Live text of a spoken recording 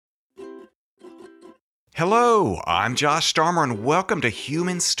Hello, I'm Josh Starmer, and welcome to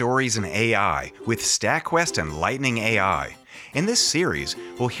Human Stories in AI with StatQuest and Lightning AI. In this series,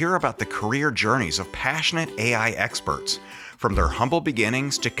 we'll hear about the career journeys of passionate AI experts. From their humble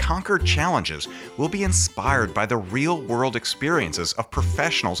beginnings to conquered challenges, we'll be inspired by the real-world experiences of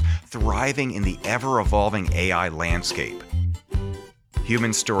professionals thriving in the ever-evolving AI landscape.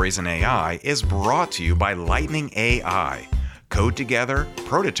 Human Stories in AI is brought to you by Lightning AI. Code together,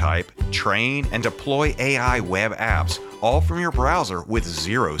 prototype, train, and deploy AI web apps, all from your browser with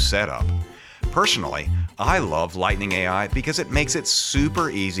zero setup. Personally, I love Lightning AI because it makes it super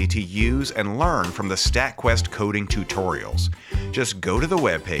easy to use and learn from the StatQuest coding tutorials. Just go to the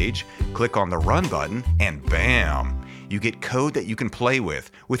webpage, click on the Run button, and bam! You get code that you can play with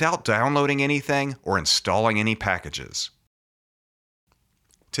without downloading anything or installing any packages.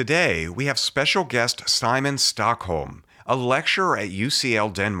 Today, we have special guest Simon Stochhom, a lecturer at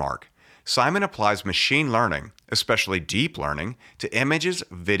UCL Denmark. Simon applies machine learning, especially deep learning, to images,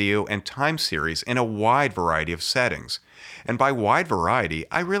 video, and time series in a wide variety of settings. And by wide variety,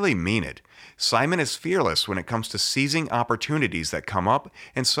 I really mean it. Simon is fearless when it comes to seizing opportunities that come up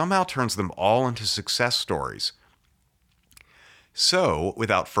and somehow turns them all into success stories. So,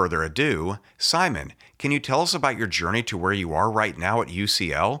 without further ado, Simon, can you tell us about your journey to where you are right now at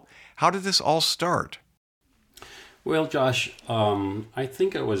UCL? How did this all start? Well, Josh, I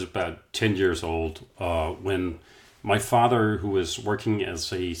think I was about 10 years old when my father, who was working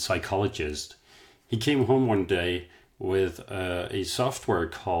as a psychologist, he came home one day with a software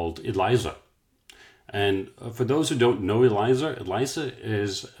called ELIZA. And for those who don't know ELIZA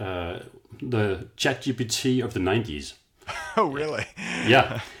is the ChatGPT of the 90s. Oh, really?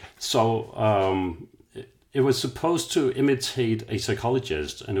 Yeah. So it was supposed to imitate a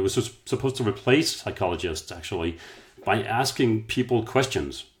psychologist, and it was supposed to replace psychologists, actually, by asking people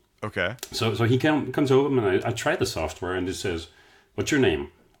questions. Okay. So he comes over, and I tried the software, and it says, "What's your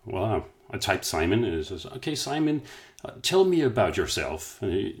name?" Well, I typed Simon, and it says, "Okay, Simon, tell me about yourself."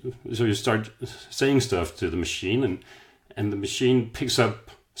 And so you start saying stuff to the machine, and the machine picks up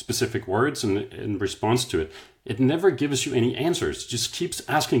specific words and in response to it. It never gives you any answers. It just keeps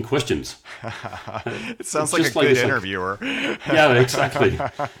asking questions. It sounds like a good interviewer. Yeah, exactly.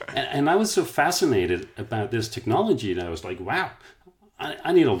 And I was so fascinated about this technology that I was like, wow,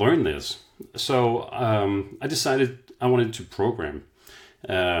 I need to learn this. So I decided I wanted to program.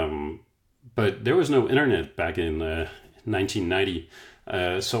 But there was no internet back in 1990.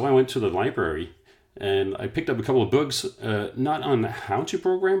 So I went to the library and I picked up a couple of books, not on how to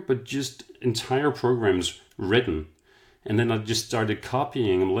program, but just entire programs written. And then I just started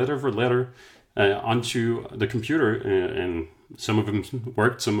copying them letter for letter onto the computer. And some of them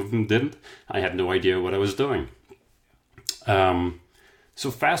worked, some of them didn't. I had no idea what I was doing.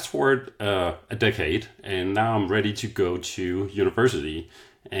 So fast forward a decade, and now I'm ready to go to university.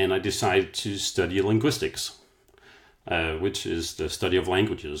 And I decided to study linguistics, which is the study of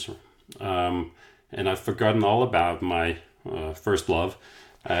languages. And I've forgotten all about my first love.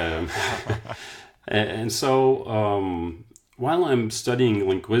 And so while I'm studying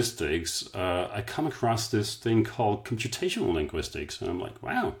linguistics, I come across this thing called computational linguistics. And I'm like,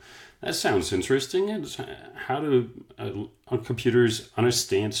 wow, that sounds interesting. It's how do computers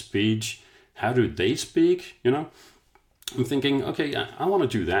understand speech? How do they speak? You know, I'm thinking, okay, I want to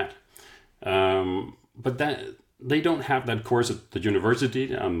do that. But they don't have that course at the university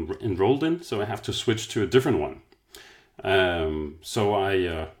that I'm enrolled in, so I have to switch to a different one. So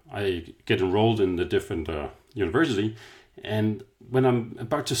I get enrolled in the different university, and when I'm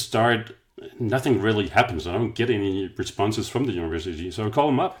about to start, nothing really happens. I don't get any responses from the university, so I call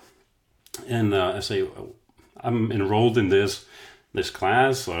them up, and I say, I'm enrolled in this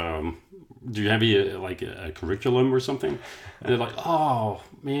class. Do you have a curriculum or something? And they're like, oh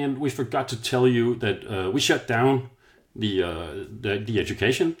man, we forgot to tell you that we shut down the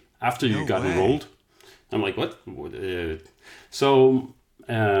education after you got enrolled. I'm like, what? So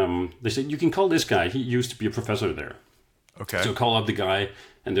they said, you can call this guy. He used to be a professor there. Okay. So I call up the guy,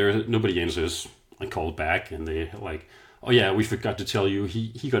 and nobody answers. I call back, and they're like, oh yeah, we forgot to tell you.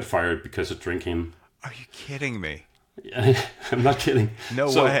 He got fired because of drinking. Are you kidding me? I'm not kidding. No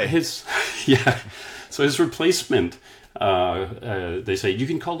way. So his replacement, they say, you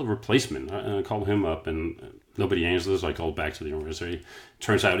can call the replacement. I call him up, and nobody answers. I call back to the university.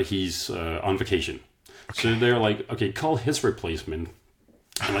 Turns out he's on vacation. Okay. So they're like, okay, call his replacement.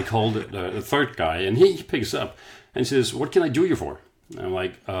 And I called the third guy, and he picks up and says, what can I do you for? And I'm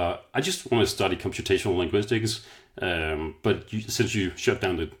like, I just want to study computational linguistics, but since you shut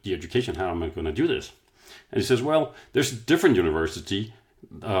down the education, how am I going to do this? And he says, well, there's a different university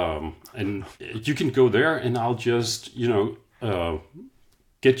and you can go there, and I'll just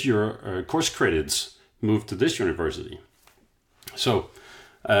get your course credits moved to this university. So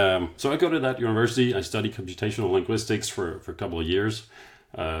I go to that university. I study computational linguistics for a couple of years.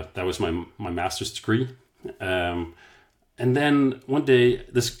 That was my master's degree. And then one day,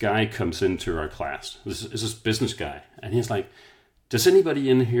 this guy comes into our class. This is this business guy. And he's like, does anybody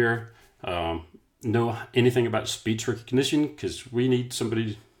in here know anything about speech recognition? Because we need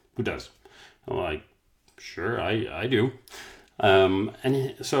somebody who does. I'm like, sure, I do.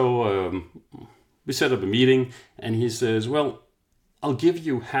 So we set up a meeting, and he says, well, I'll give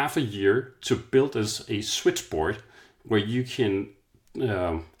you half a year to build us a switchboard where you can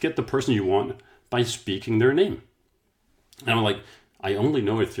get the person you want by speaking their name. And I'm like, I only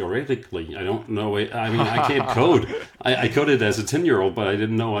know it theoretically. I don't know it. I mean, I can't code. I coded as a 10-year-old, but I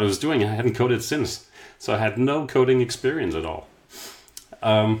didn't know what I was doing. I hadn't coded since. So I had no coding experience at all.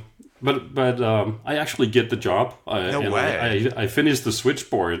 But I actually get the job. No way. I finished the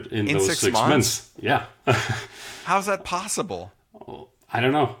switchboard in those 6 months. Yeah. How's that possible? I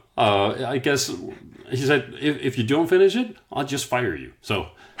don't know. I guess he said, if you don't finish it, I'll just fire you. So,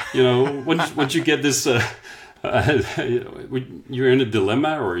 once you get this, you're in a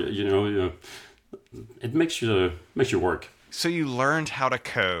dilemma, or it makes you work. So you learned how to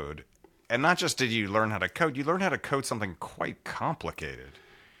code, and not just did you learn how to code, you learned how to code something quite complicated.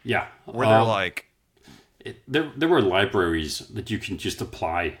 Yeah. Where they're like, there were libraries that you can just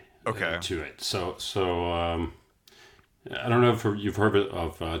apply to it. So I don't know if you've heard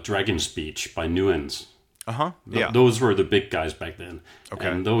of Dragon Speech by Nuance. Yeah. Those were the big guys back then. Okay.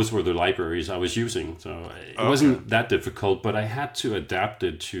 And those were the libraries I was using. So it wasn't that difficult, but I had to adapt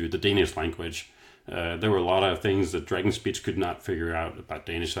it to the Danish language. There were a lot of things that Dragon Speech could not figure out about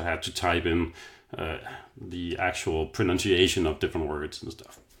Danish. I had to type in the actual pronunciation of different words and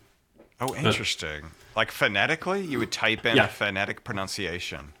stuff. Oh, interesting. Like phonetically? You would type in a phonetic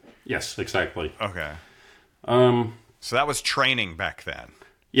pronunciation. Yes, exactly. Okay. So that was training back then.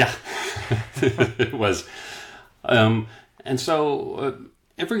 Yeah, it was. And so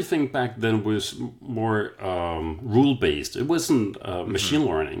everything back then was more rule-based. It wasn't machine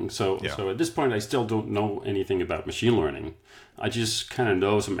learning. So at this point, I still don't know anything about machine learning. I just kind of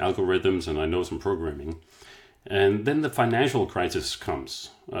know some algorithms and I know some programming. And then the financial crisis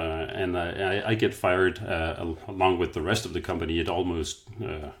comes, and I get fired along with the rest of the company. It almost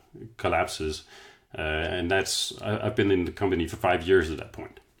collapses. And I've been in the company for 5 years at that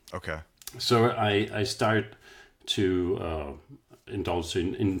point. Okay. So I start to indulge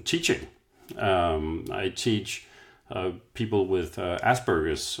in teaching. I teach people with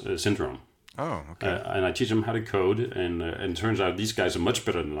Asperger's syndrome. Oh, okay. And I teach them how to code, and it turns out these guys are much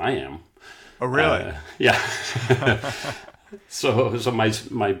better than I am. Oh, really? Yeah. So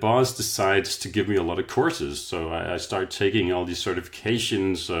my boss decides to give me a lot of courses. So I start taking all these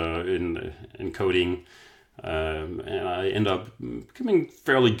certifications in coding, and I end up becoming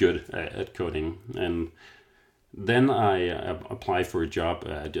fairly good at coding. And then I apply for a job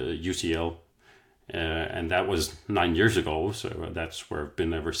at UCL, and that was 9 years ago. So that's where I've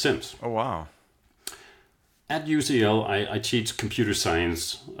been ever since. Oh, wow. At UCL, I teach computer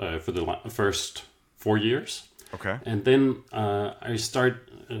science for the first 4 years. Okay. And then I start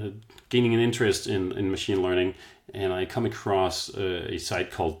gaining an interest in machine learning, and I come across a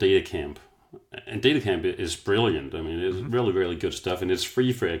site called DataCamp. And DataCamp is brilliant. I mean, it's really, really good stuff, and it's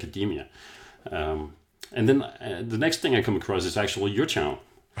free for academia. And then the next thing I come across is actually your channel.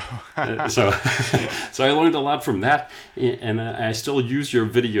 So I learned a lot from that, and I still use your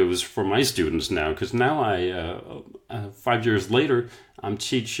videos for my students now, because now 5 years later, I'm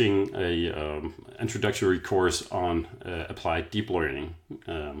teaching a introductory course on applied deep learning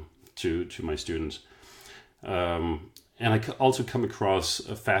to my students, and I also come across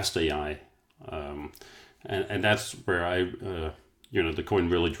fast AI, and that's where the coin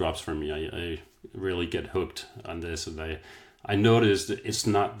really drops for me. I really get hooked on this, and I noticed that it's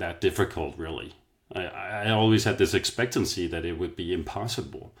not that difficult, really. I always had this expectancy that it would be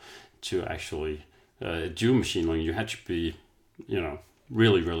impossible to actually do machine learning. You had to be,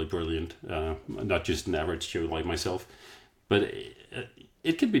 really, really brilliant, not just an average Joe like myself. But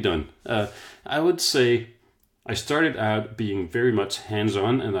it can be done. I would say I started out being very much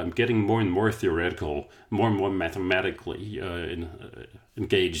hands-on, and I'm getting more and more theoretical, more and more mathematically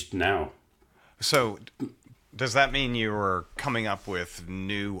engaged now. So does that mean you were coming up with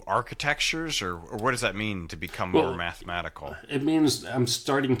new architectures, or what does that mean to become more mathematical? It means I'm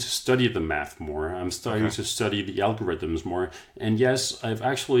starting to study the math more. I'm starting to study the algorithms more. And yes, I've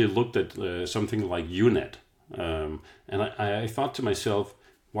actually looked at something like UNet. And I thought to myself,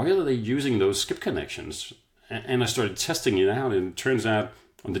 why are they using those skip connections? And I started testing it out, and it turns out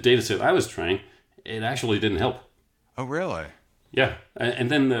on the data set I was trying, it actually didn't help. Oh, really? Yeah. And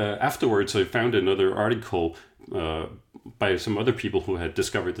then afterwards, I found another article by some other people who had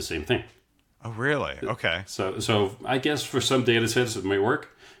discovered the same thing. Oh, really? Okay. So I guess for some data sets it may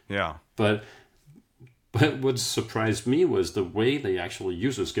work. Yeah. But what surprised me was the way they actually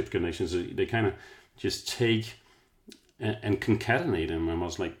use those skip connections. They kind of just take and concatenate them. And I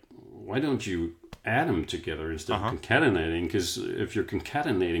was like, why don't you add them together instead of concatenating? Because if you're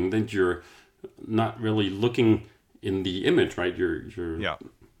concatenating, then you're not really looking in the image, right? You're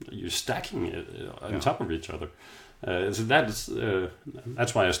stacking it on top of each other. So that's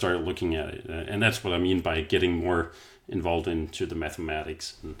why I started looking at it, and that's what I mean by getting more involved into the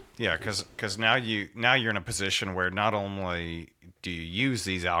mathematics. Yeah, because now you're in a position where not only do you use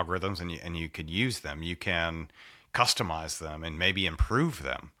these algorithms and you could use them, you can customize them and maybe improve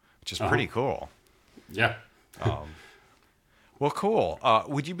them, which is pretty cool. Yeah. Well, cool.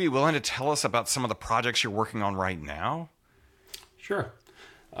 Would you be willing to tell us about some of the projects you're working on right now? Sure.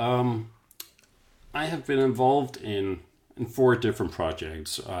 I have been involved in 4 different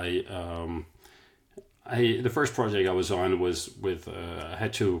projects. The first project I was on was with I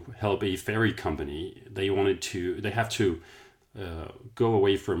had to help a ferry company. They have to go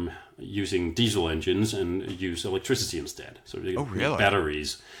away from using diesel engines and use electricity instead. So they really?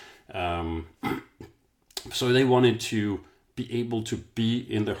 Batteries. So they wanted to be able to be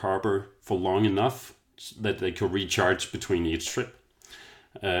in the harbor for long enough that they could recharge between each trip.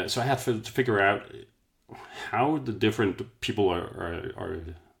 So I had to figure out how the different people are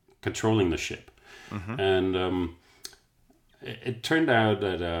controlling the ship. And it turned out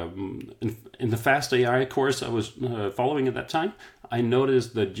that in the Fast AI course I was following at that time, I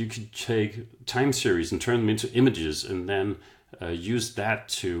noticed that you could take time series and turn them into images and then use that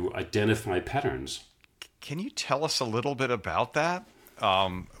to identify patterns. Can you tell us a little bit about that?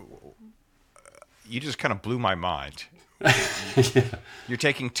 You just kind of blew my mind. Yeah. You're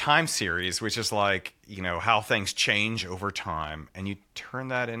taking time series, which is like, how things change over time, and you turn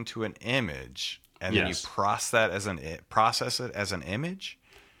that into an image, and then you process it as an image?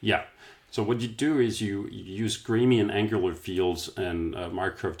 Yeah. So what you do is you use Gramian angular fields and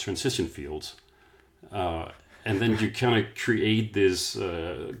Markov transition fields. And then you kind of create this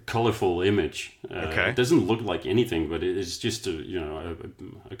colorful image. It doesn't look like anything, but it's just a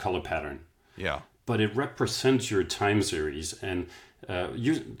color pattern. Yeah. But it represents your time series, and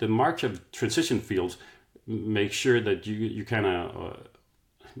the Markov transition fields make sure that you kind of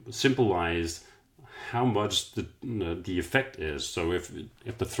symbolize how much the effect is. So if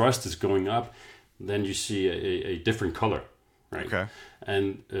the thrust is going up, then you see a different color, right? Okay.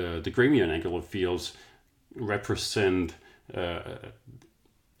 And the Gramian angular fields represent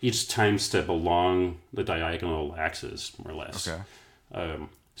each time step along the diagonal axis, more or less. Okay.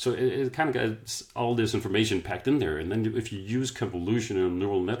 So it kind of got all this information packed in there. And then if you use convolution and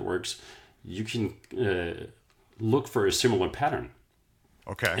neural networks, you can look for a similar pattern.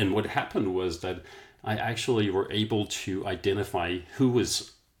 Okay. And what happened was that I actually were able to identify who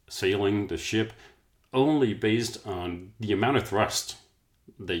was sailing the ship only based on the amount of thrust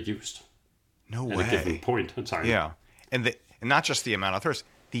they used. No way. At a given point in time. Yeah. And not just the amount of thrust,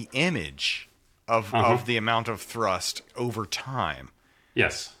 the image of the amount of thrust over time.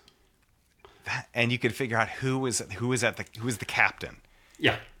 Yes. And you could figure out who was the captain.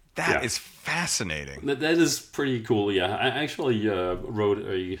 Yeah. That is fascinating. That is pretty cool. Yeah, I actually wrote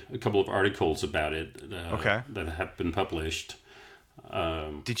a couple of articles about it. That have been published.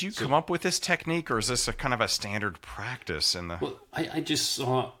 Did you come up with this technique, or is this a kind of a standard practice in the? Well, I just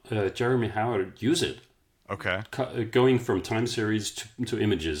saw Jeremy Howard use it. Okay. Going from time series to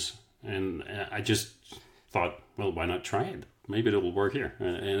images, and I just thought, well, why not try it? Maybe it will work here,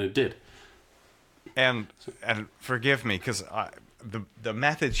 and it did. And forgive me, because the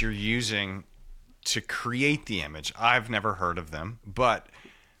methods you're using to create the image, I've never heard of them, but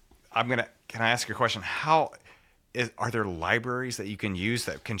can I ask you a question? Are there libraries that you can use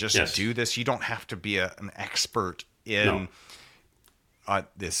that can just do this? You don't have to be an expert in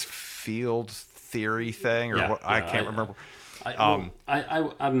this field theory thing, or what? I can't remember. I'm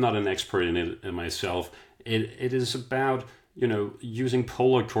not an expert in it myself. It is about using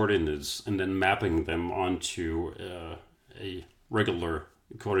polar coordinates and then mapping them onto a regular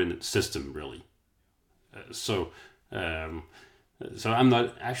coordinate system, really. So I'm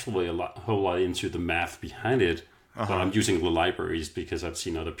not actually a whole lot into the math behind it, but I'm using the libraries because I've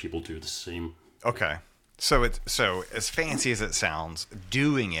seen other people do the same. Okay. So as fancy as it sounds,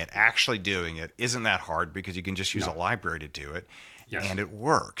 actually doing it isn't that hard, because you can just use a library to do it. Yes. and it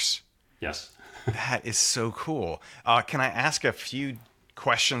works. Yes. That is so cool. Can I ask a few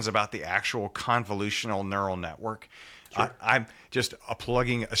questions about the actual convolutional neural network? Sure. I'm just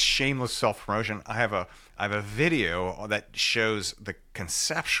plugging a shameless self-promotion. I have a video that shows the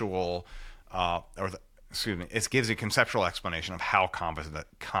conceptual, excuse me, it gives a conceptual explanation of how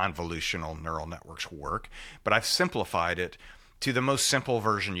convolutional neural networks work, but I've simplified it to the most simple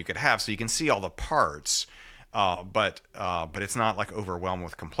version you could have, so you can see all the parts, but it's not like overwhelmed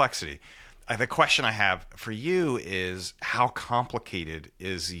with complexity. The question I have for you is, how complicated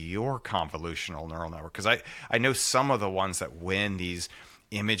is your convolutional neural network? Because I know some of the ones that win these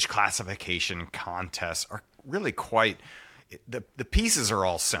image classification contests are really quite, the pieces are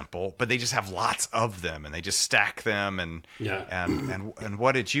all simple, but they just have lots of them and they just stack them. And and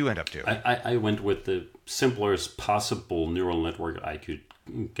what did you end up doing? I went with the simplest possible neural network I could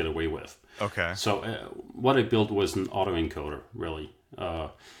get away with. Okay. So what I built was an autoencoder, really.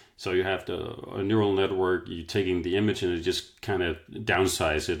 So you have a neural network, you're taking the image and it just kind of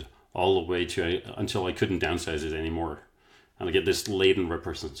downsize it all the way to until I couldn't downsize it anymore. And I get this latent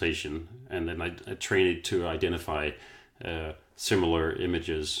representation, and then I train it to identify similar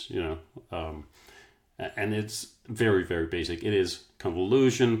images, and it's very, very basic. It is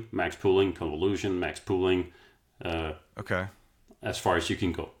convolution, max pooling, convolution, max pooling. Okay. As far as you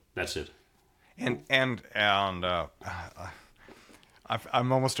can go. That's it. And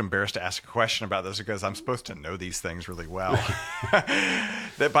I'm almost embarrassed to ask a question about this because I'm supposed to know these things really well.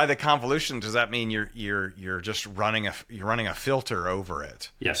 That by the convolution, does that mean you're just running a filter over it?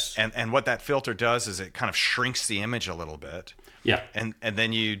 Yes. And what that filter does is it kind of shrinks the image a little bit. Yeah. And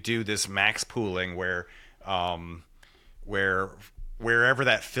then you do this max pooling where wherever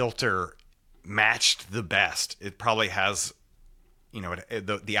that filter matched the best, it probably has,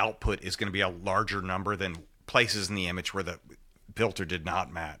 the output is going to be a larger number than places in the image where the filter did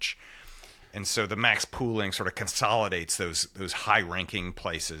not match. And so the max pooling sort of consolidates those high ranking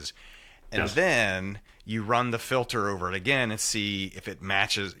places. And then you run the filter over it again and see if it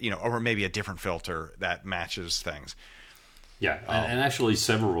matches, or maybe a different filter that matches things. Yeah, and actually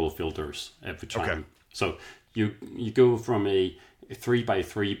several filters every time. Okay. So you go from a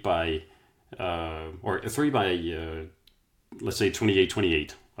 3x3 by or a 3 by let's say 28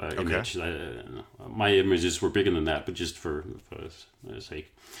 image. My images were bigger than that, but just for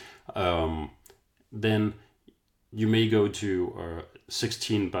sake. Then you may go to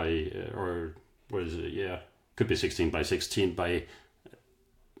 16 by or what is it? Yeah, could be 16 by 16 by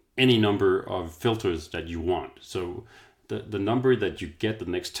any number of filters that you want. So the number that you get the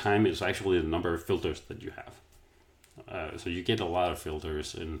next time is actually the number of filters that you have. So you get a lot of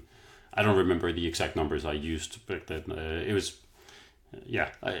filters, and I don't remember the exact numbers I used, but then it was,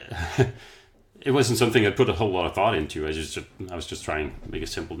 it wasn't something I put a whole lot of thought into. I was just trying to make a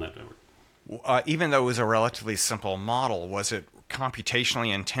simple network. Even though it was a relatively simple model, was it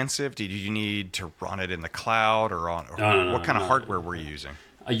computationally intensive? Did you need to run it in the cloud or on? What kind of hardware were you using?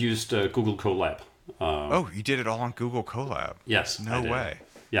 I used Google Colab. You did it all on Google Colab? Yes. No way.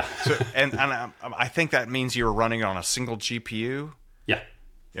 Yeah. So, and I think that means you were running it on a single GPU? Yeah.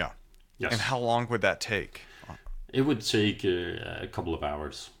 Yeah. Yes. And how long would that take? It would take a couple of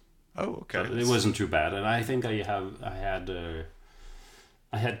hours. Oh, okay. So it wasn't too bad, and I think I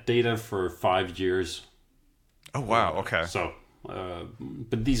had data for 5 years. Oh wow! Okay. So,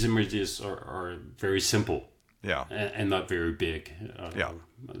 but these images are very simple. Yeah. And not very big.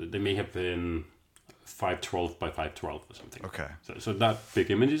 They may have been 512 by 512 or something. Okay. So not big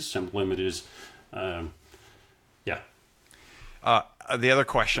images, simple images. The other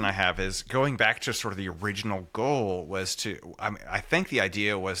question I have is going back to sort of the original goal was I think the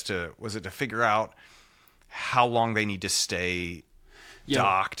idea was it to figure out how long they need to stay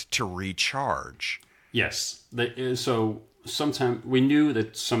docked to recharge. Yes. So sometimes we knew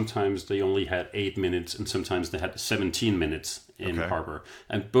that sometimes they only had 8 minutes and sometimes they had 17 minutes in harbor,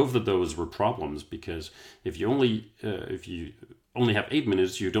 and both of those were problems because if you only have 8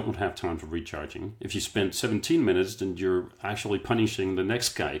 minutes, you don't have time for recharging. If you spend 17 minutes, then you're actually punishing the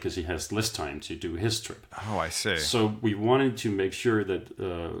next guy because he has less time to do his trip. Oh, I see. So we wanted to make sure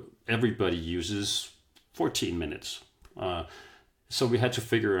that everybody uses 14 minutes. So we had to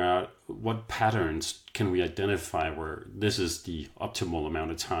figure out what patterns can we identify where this is the optimal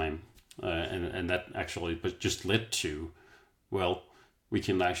amount of time. And that actually just led to, well, we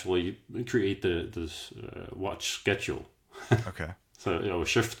can actually create this watch schedule. Okay. So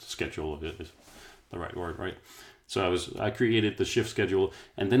shift schedule is the right word, right? So I created the shift schedule,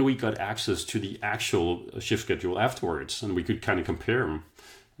 and then we got access to the actual shift schedule afterwards, and we could kind of compare them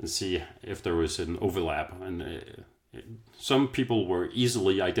and see if there was an overlap. And some people were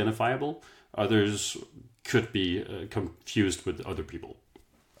easily identifiable. Others could be confused with other people.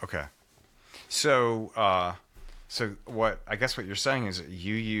 Okay. So, what I guess what you're saying is that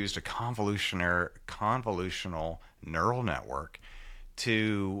you used a convolutional neural network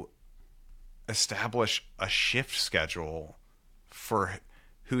to establish a shift schedule for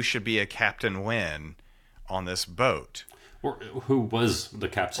who should be a captain when on this boat. Or who was the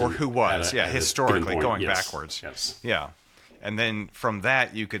captain? Or who was, historically, going backwards. Yes. Yeah. And then from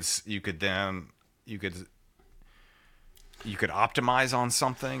that, you could optimize on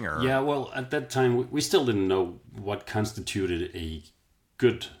something, or Yeah, well, at that time, we still didn't know what constituted a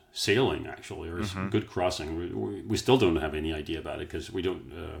good sailing, actually, or good crossing. We still don't have any idea about it because we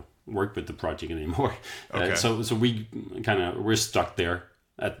don't work with the project anymore. Okay. So we we're stuck there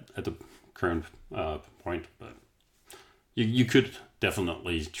at the current point. But you could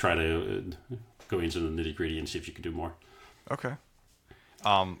definitely try to go into the nitty gritty and see if you could do more. Okay.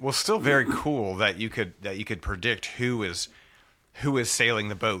 Well, still very cool that you could predict who is sailing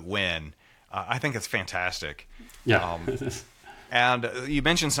the boat when. I think it's fantastic. Yeah. And you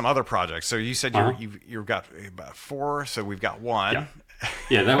mentioned some other projects. So you said you've got about 4. So we've got 1.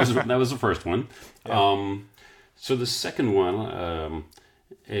 Yeah, that was the first one. Yeah. So the second one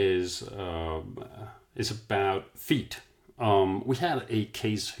is about feet. We had a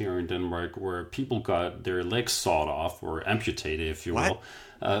case here in Denmark where people got their legs sawed off or amputated, if you will,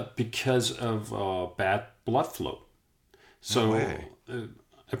 because of bad blood flow. So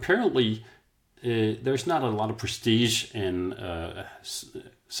apparently there's not a lot of prestige in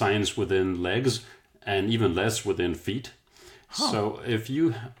science within legs and even less within feet. So if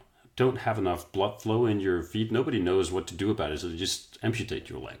you don't have enough blood flow in your feet, nobody knows what to do about it, so they just amputate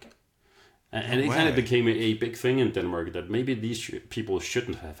your leg. And it kind of became a big thing in Denmark that maybe these people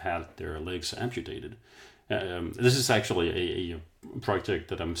shouldn't have had their legs amputated. This is actually a project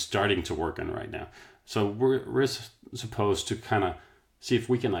that I'm starting to work on right now. So we're supposed to kind of see if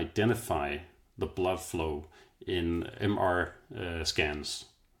we can identify the blood flow in MR scans.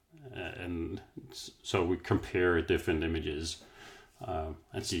 And so we compare different images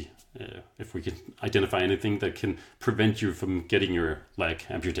and see if we can identify anything that can prevent you from getting your leg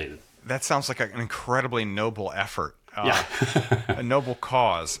amputated. That sounds like an incredibly noble effort, a noble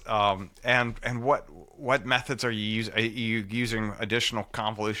cause. And what methods are you using? Are you using additional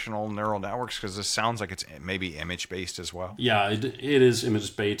convolutional neural networks? Because this sounds like it's maybe image-based as well. Yeah, it is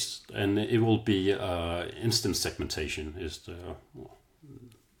image-based, and it will be instance segmentation is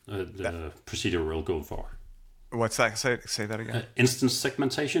the procedure we'll go for. What's that? Say that again. Instance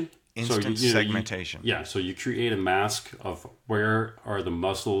segmentation. Segmentation. So you create a mask of where are the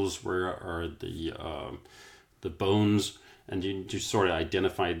muscles, where are the bones, and you just sort of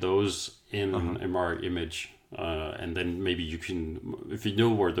identify those in an MR image, and then maybe you can, if you know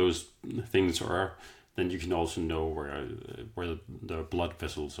where those things are, then you can also know where the blood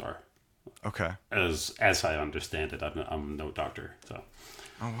vessels are. Okay. As I understand it, I'm no doctor, so.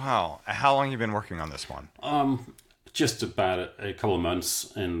 Oh wow! How long have you been working on this one? Just about a couple of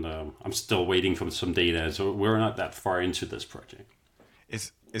months, and I'm still waiting for some data, so we're not that far into this project.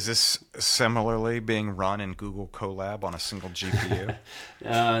 Is this similarly being run in Google Colab on a single GPU?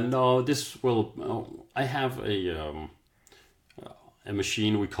 No, this will. I have a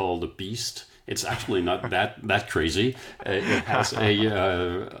machine we call the Beast. It's actually not that crazy. It has a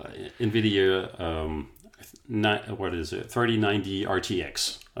NVIDIA 3090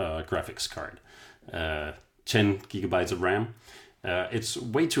 RTX graphics card. 10 gigabytes of RAM. It's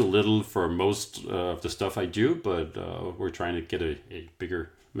way too little for most of the stuff I do, but we're trying to get a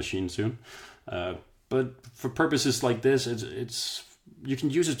bigger machine soon. But for purposes like this, it's you can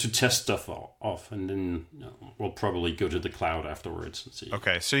use it to test stuff off, and then we'll probably go to the cloud afterwards and see.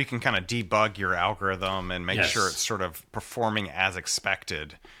 Okay, so you can kind of debug your algorithm and make sure it's sort of performing as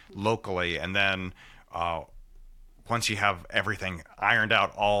expected locally, and then once you have everything ironed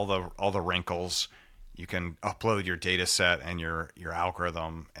out, all the wrinkles, you can upload your data set and your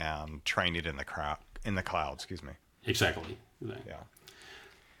algorithm and train it in the cloud. Excuse me. Exactly. Yeah.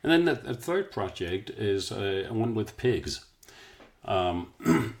 And then the third project is one with pigs.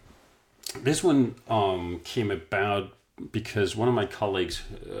 This one came about because one of my colleagues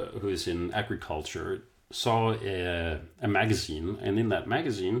who is in agriculture saw a magazine, and in that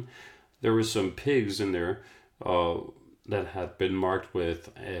magazine there were some pigs in there that had been marked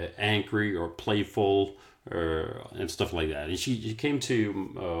with angry or playful and stuff like that. And she came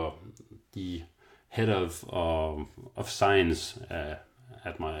to the head of science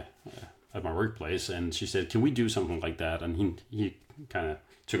at my workplace, and she said, "Can we do something like that?" And he kind of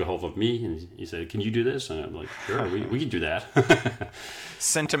took a hold of me and he said, "Can you do this?" And I'm like, "Sure, we can do that."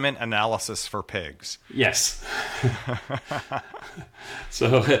 Sentiment analysis for pigs. Yes.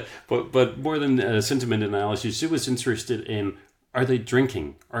 So, but more than sentiment analysis, he was interested in, are they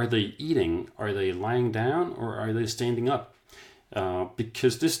drinking? Are they eating? Are they lying down? Or are they standing up?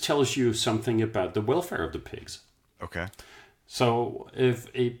 Because this tells you something about the welfare of the pigs. Okay. So if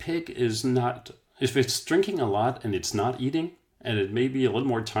a pig if it's drinking a lot and it's not eating, and it may be a little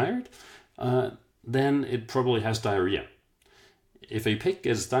more tired, then it probably has diarrhea. If a pig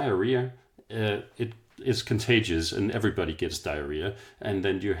gets diarrhea, it is contagious and everybody gets diarrhea. And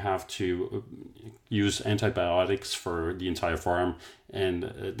then you have to use antibiotics for the entire farm. And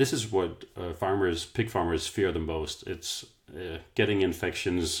this is what pig farmers fear the most. It's getting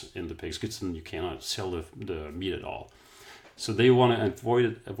infections in the pigs, because then you cannot sell the meat at all. So they want to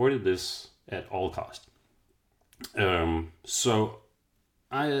avoid this at all cost. So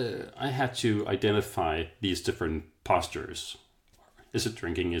I had to identify these different postures. Is it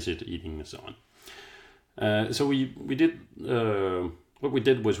drinking? Is it eating? And so on. So we did. What we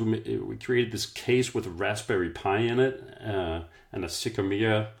did was we created this case with a Raspberry Pi in it and a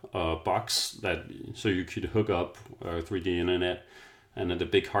Sycamore box so you could hook up 3D internet, and then a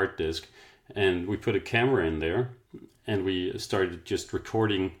big hard disk, and we put a camera in there, and we started just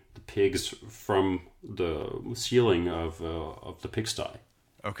recording the pigs from the ceiling of the pigsty.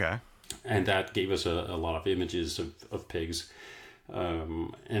 Okay. And that gave us a lot of images of pigs.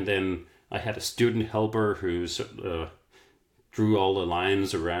 And then I had a student helper who drew all the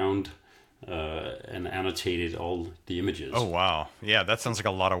lines around and annotated all the images. Oh, wow. Yeah, that sounds like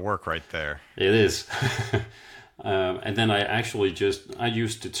a lot of work right there. It is. And then I actually used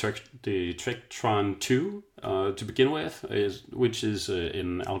the Tricktron 2 to begin with, which is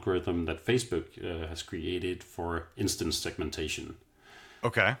an algorithm that Facebook has created for instance segmentation.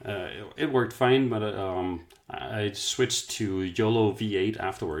 Okay. It worked fine, but I switched to YOLO V8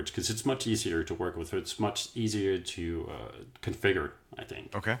 afterwards because it's much easier to work with. It's much easier to configure, I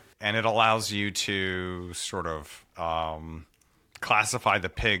think. Okay. And it allows you to sort of classify the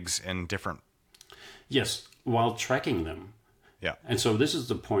pigs in different... Yes, while tracking them. Yeah. And so this is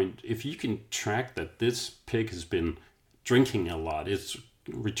the point. If you can track that this pig has been drinking a lot, it's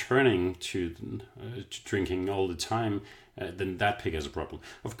returning to drinking all the time, then that pig has a problem.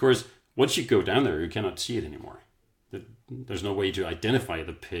 Of course, once you go down there, you cannot see it anymore. There's no way to identify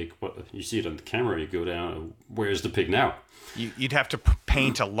the pig. You see it on the camera, you go down, where's the pig now? You'd have to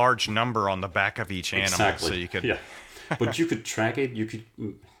paint a large number on the back of each animal. Exactly. So you could... Yeah. But you could track it, you could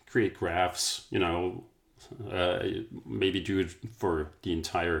create graphs, maybe do it for the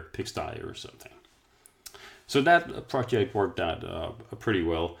entire pigsty or something. So that project worked out pretty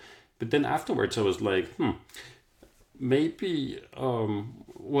well. But then afterwards I was like, maybe,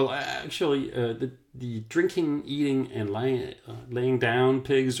 the drinking, eating, and laying down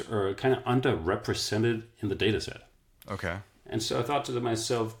pigs are kind of underrepresented in the data set. Okay. And so I thought to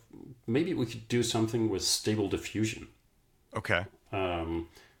myself, maybe we could do something with stable diffusion. Okay.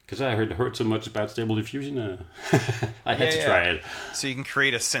 Because I heard so much about stable diffusion, I had to try it. So you can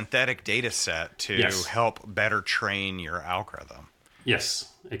create a synthetic data set to help better train your algorithm.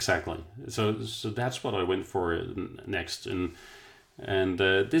 Yes, exactly. So that's what I went for next, and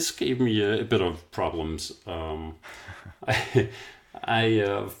this gave me a bit of problems.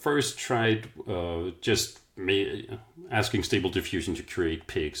 I first tried asking Stable Diffusion to create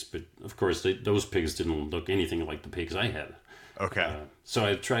pigs, but of course those pigs didn't look anything like the pigs I had. Okay. So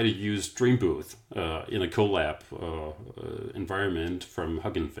I tried to use Dream Booth in a collab environment from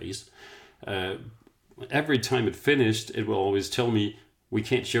Hugging Face. Every time it finished, it will always tell me, we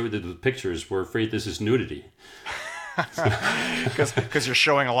can't show the pictures, we're afraid this is nudity. Because you're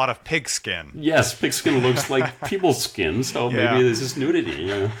showing a lot of pig skin. Yes, pig skin looks like people's skin, so maybe this is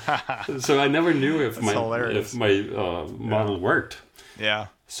nudity. So I never knew if my model worked. Yeah.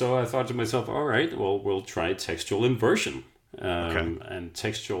 So I thought to myself, all right, well, we'll try textual inversion. And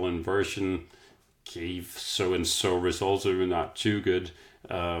textual inversion gave so-and-so results that were not too good.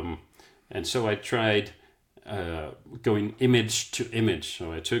 And so I tried going image to image.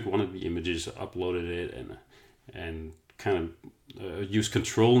 So I took one of the images, uploaded it, and kind of used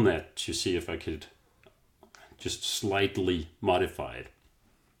ControlNet to see if I could just slightly modify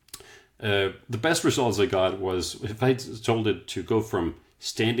it. The best results I got was if I told it to go from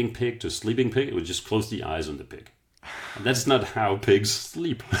standing pig to sleeping pig, it would just close the eyes on the pig. And that's not how pigs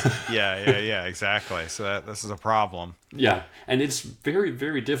sleep. Yeah, exactly. So this is a problem. Yeah, and it's very,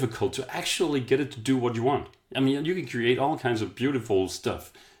 very difficult to actually get it to do what you want. I mean, you can create all kinds of beautiful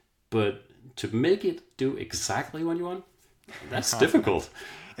stuff, but to make it do exactly what you want, that's difficult.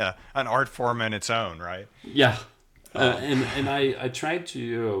 Yeah, an art form in its own, right? Yeah. And I tried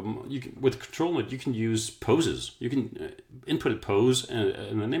to with control mode you can use poses. You can input a pose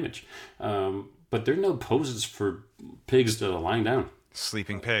and an image, but there are no poses for pigs that are lying down.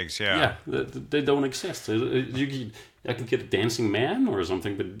 Sleeping pigs, yeah. Yeah, they don't exist. I can get a dancing man or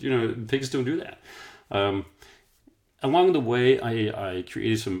something, but pigs don't do that. Along the way, I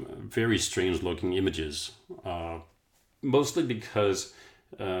created some very strange looking images, mostly because.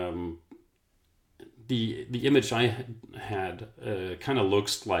 The image I had kind of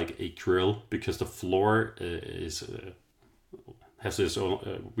looks like a grill because the floor has this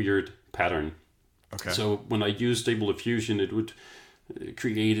weird pattern. Okay. So when I use Stable Diffusion, it would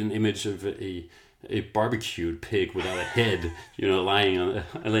create an image of a barbecued pig without a head, laying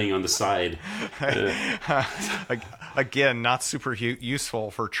on the side. Again, not super useful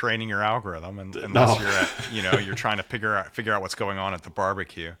for training your algorithm, unless you're trying to figure out what's going on at the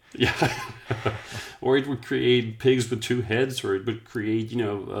barbecue. Yeah, or it would create pigs with two heads, or it would create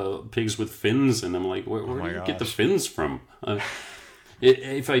pigs with fins, and I'm like, where do you get the fins from?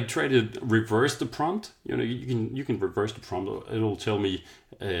 If I try to reverse the prompt, you can reverse the prompt. It'll tell me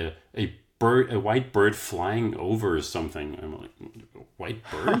a white bird flying over something. I'm like, white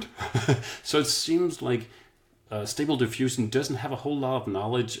bird? So it seems like Stable Diffusion doesn't have a whole lot of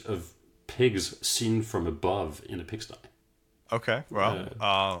knowledge of pigs seen from above in a pigsty. Okay,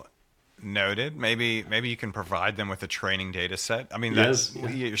 well, noted. Maybe you can provide them with a training data set. I mean, that's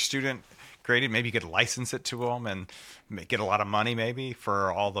your student graded. Maybe you could license it to them and get a lot of money, maybe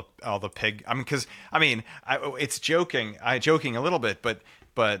for all the pig. I mean, because it's joking a little bit, but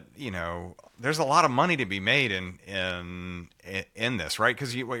there's a lot of money to be made in this, right?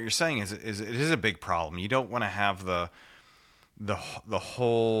 Because what you're saying is it is a big problem. You don't want to have the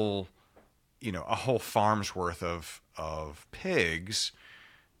whole, a whole farm's worth of pigs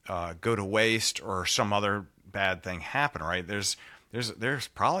go to waste or some other bad thing happen, right? There's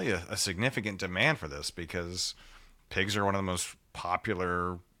probably a significant demand for this because pigs are one of the most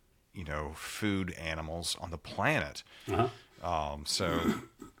popular, food animals on the planet. Uh-huh. So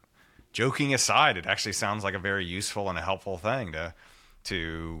joking aside, it actually sounds like a very useful and a helpful thing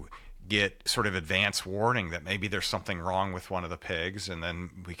to get sort of advance warning that maybe there's something wrong with one of the pigs, and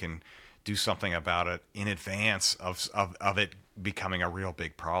then we can do something about it in advance of it becoming a real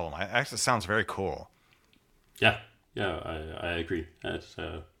big problem. It actually sounds very cool. Yeah, I agree. That's,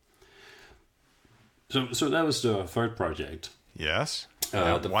 so that was the third project. Yes.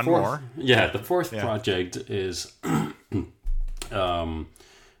 One more. Yeah, the fourth project is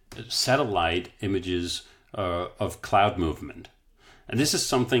satellite images of cloud movement. And this is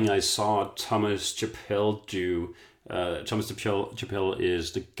something I saw Thomas Chappell do. Thomas Chappell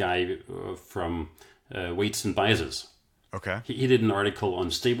is the guy from Weights and Biases. Okay. He did an article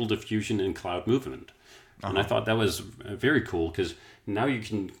on Stable Diffusion and cloud movement. And I thought that was very cool because now you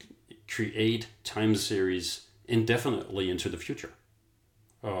can create time series indefinitely into the future.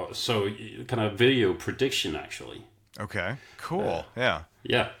 So kind of video prediction, actually. Okay, cool. Yeah.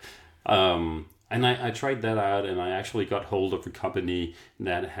 Yeah. And I tried that out, and I actually got hold of a company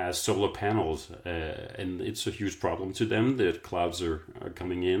that has solar panels, and it's a huge problem to them that clouds are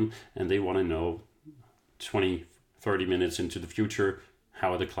coming in, and they want to know 20, 30 minutes into the future,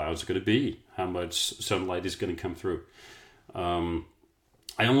 how are the clouds going to be? How much sunlight is going to come through? I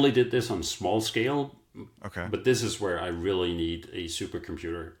only did this on small scale, but this is where I really need a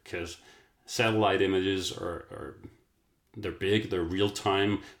supercomputer because satellite images are they're big, they're real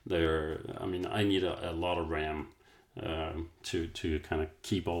time. I need a lot of RAM to kind of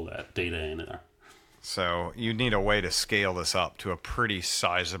keep all that data in there. So you need a way to scale this up to a pretty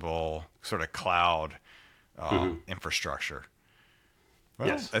sizable sort of cloud infrastructure. Well,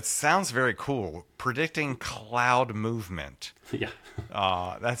 yes. It sounds very cool. Predicting cloud movement. Yeah.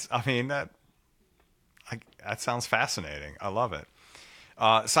 That sounds fascinating. I love it.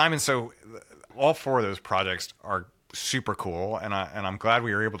 Simon, so all four of those projects are super cool, and I'm glad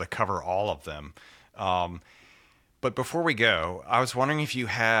we were able to cover all of them. But before we go, I was wondering if you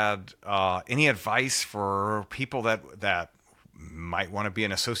had any advice for people that might want to be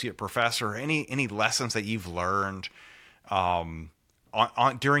an associate professor, any lessons that you've learned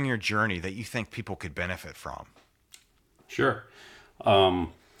during your journey that you think people could benefit from. Sure.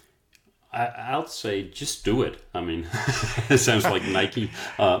 I'll say just do it. I mean, it sounds like Nike.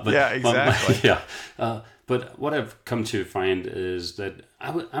 But, yeah, exactly. But what I've come to find is that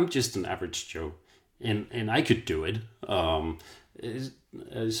I'm just an average Joe, and I could do it.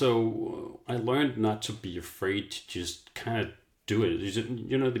 So I learned not to be afraid to just kind of do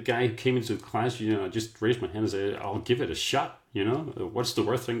it. The guy who came into the class, I just raised my hand and said, I'll give it a shot. What's the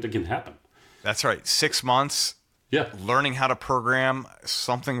worst thing that can happen? That's right. 6 months. Yeah. Learning how to program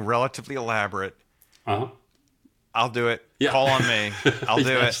something relatively elaborate. Uh-huh. I'll do it. Yeah. Call on me. I'll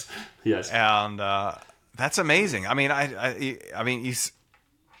do it. Yes. And that's amazing. I mean,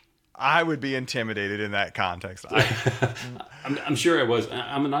 I would be intimidated in that context. I'm sure I was.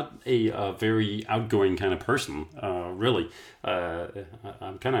 I'm not a very outgoing kind of person, really.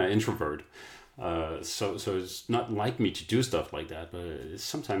 I'm kind of introvert. So it's not like me to do stuff like that, but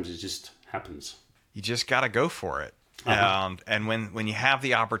sometimes it just happens. You just got to go for it. Uh-huh. And when you have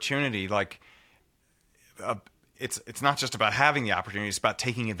the opportunity, like it's not just about having the opportunity, it's about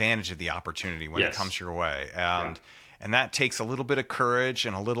taking advantage of the opportunity when it comes your way. And that takes a little bit of courage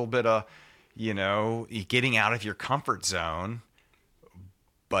and a little bit of, getting out of your comfort zone,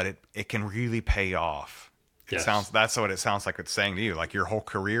 but it can really pay off. That's what it sounds like it's saying to you. Like your whole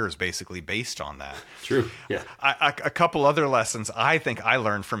career is basically based on that. True. Yeah. A couple other lessons I think I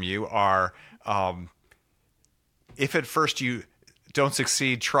learned from you are, if at first you don't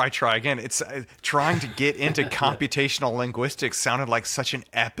succeed, try again. It's trying to get into computational linguistics sounded like such an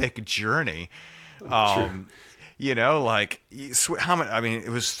epic journey. True. How many? I mean, it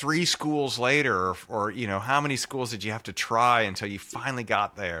was 3 schools later, or how many schools did you have to try until you finally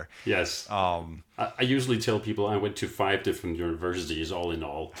got there? Yes. I usually tell people I went to 5 different universities, all in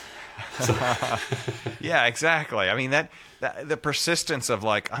all. So. Yeah, exactly. I mean that the persistence of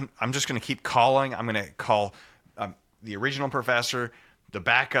like I'm just going to keep calling. I'm going to call the original professor, the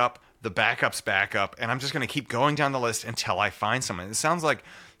backup, the backup's backup, and I'm just going to keep going down the list until I find someone. It sounds like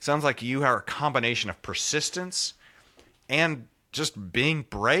you are a combination of persistence and just being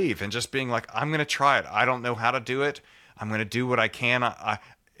brave and just being like, I'm going to try it. I don't know how to do it. I'm going to do what I can.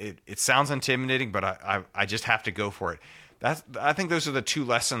 It sounds intimidating, but I just have to go for it. I think those are the 2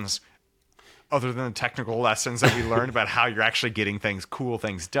 lessons, other than the technical lessons that we learned about how you're actually getting cool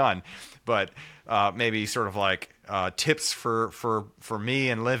things done. But maybe sort of like tips for me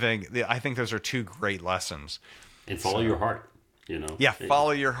and living. I think those are 2 great lessons. And follow your heart. Yeah,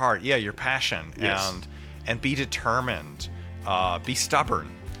 follow your heart. Yeah, your passion. Yes. And be determined. Be stubborn.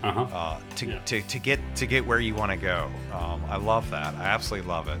 To get where you want to go. I love that. I absolutely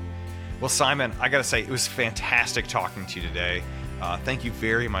love it. Well, Simon, I got to say, it was fantastic talking to you today. Thank you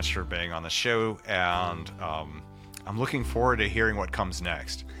very much for being on the show, and I'm looking forward to hearing what comes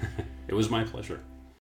next. It was my pleasure.